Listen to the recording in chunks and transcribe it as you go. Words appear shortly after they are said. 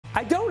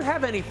I don't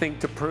have anything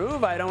to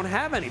prove. I don't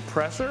have any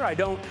pressure. I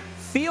don't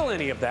feel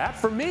any of that.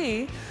 For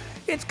me,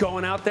 it's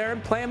going out there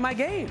and playing my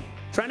game,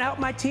 trying to help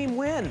my team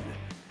win.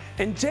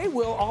 And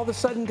JWill all of a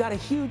sudden got a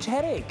huge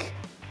headache.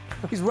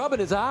 He's rubbing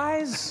his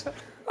eyes.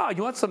 Oh,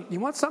 you want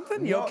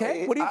something? You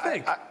okay? What do you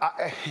think?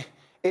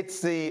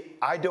 It's the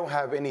I don't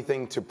have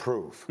anything to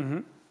prove. Mm-hmm.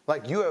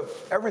 Like, you have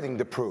everything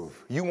to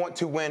prove. You want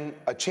to win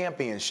a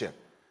championship.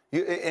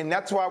 And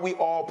that's why we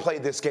all play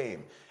this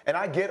game. And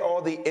I get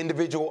all the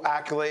individual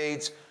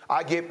accolades.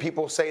 I get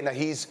people saying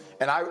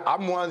that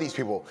I'm one of these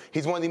people.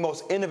 He's one of the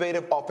most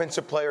innovative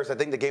offensive players I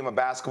think the game of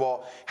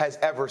basketball has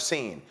ever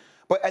seen.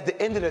 But at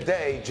the end of the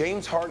day,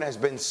 James Harden has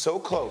been so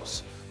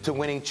close to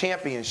winning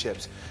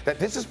championships that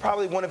this is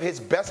probably one of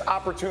his best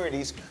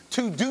opportunities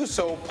to do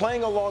so,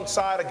 playing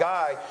alongside a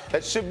guy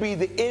that should be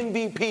the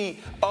MVP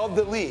of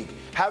the league,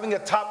 having a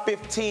top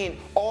 15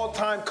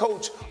 all-time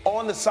coach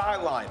on the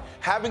sideline,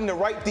 having the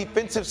right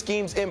defensive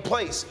schemes in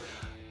place.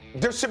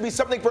 There should be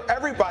something for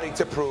everybody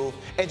to prove,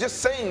 and just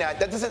saying that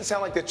doesn't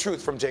sound like the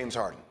truth from James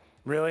Harden.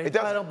 Really? I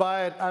don't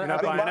buy it. I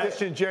think it's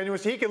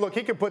disingenuous. He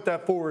can put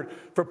that forward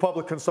for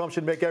public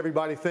consumption, make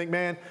everybody think,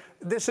 man,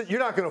 you're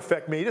not going to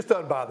affect me. This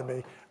doesn't bother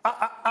me.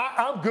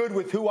 I'm good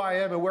with who I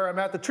am and where I'm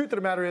at. The truth of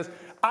the matter is,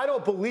 I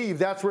don't believe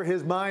that's where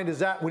his mind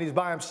is at when he's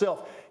by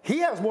himself. He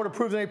has more to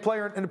prove than any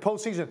player in the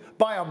postseason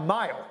by a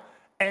mile.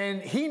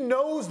 And he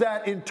knows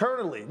that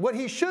internally. What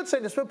he should say,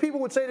 this, what people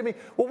would say to me,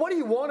 well, what do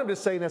you want him to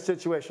say in that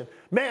situation?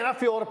 Man, I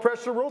feel all the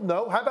pressure in the world.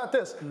 No. How about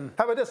this?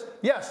 How about this?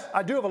 Yes,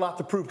 I do have a lot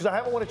to prove because I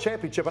haven't won a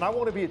championship, and I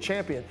want to be a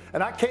champion.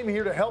 And I came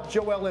here to help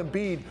Joel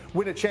Embiid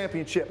win a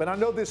championship. And I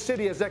know this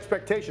city has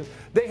expectations.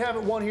 They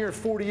haven't won here in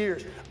 40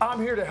 years.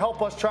 I'm here to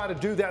help us try to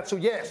do that. So,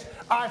 yes,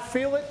 I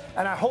feel it,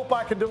 and I hope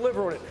I can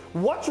deliver on it.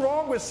 What's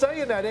wrong with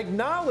saying that?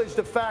 Acknowledge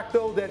the fact,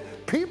 though, that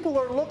people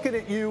are looking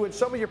at you and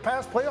some of your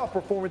past playoff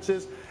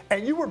performances,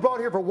 and you were brought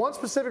here for one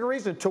specific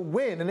reason, to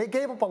win, and they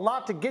gave up a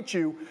lot to get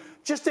you.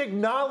 Just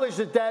acknowledge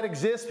that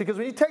exists, because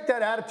when you take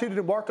that attitude in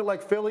a market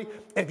like Philly,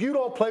 if you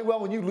don't play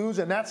well when you lose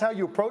and that's how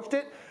you approached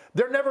it,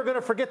 they're never going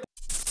to forget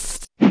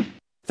that.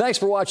 Thanks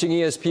for watching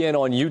ESPN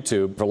on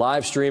YouTube. For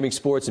live streaming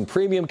sports and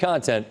premium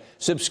content,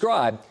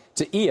 subscribe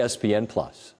to ESPN+.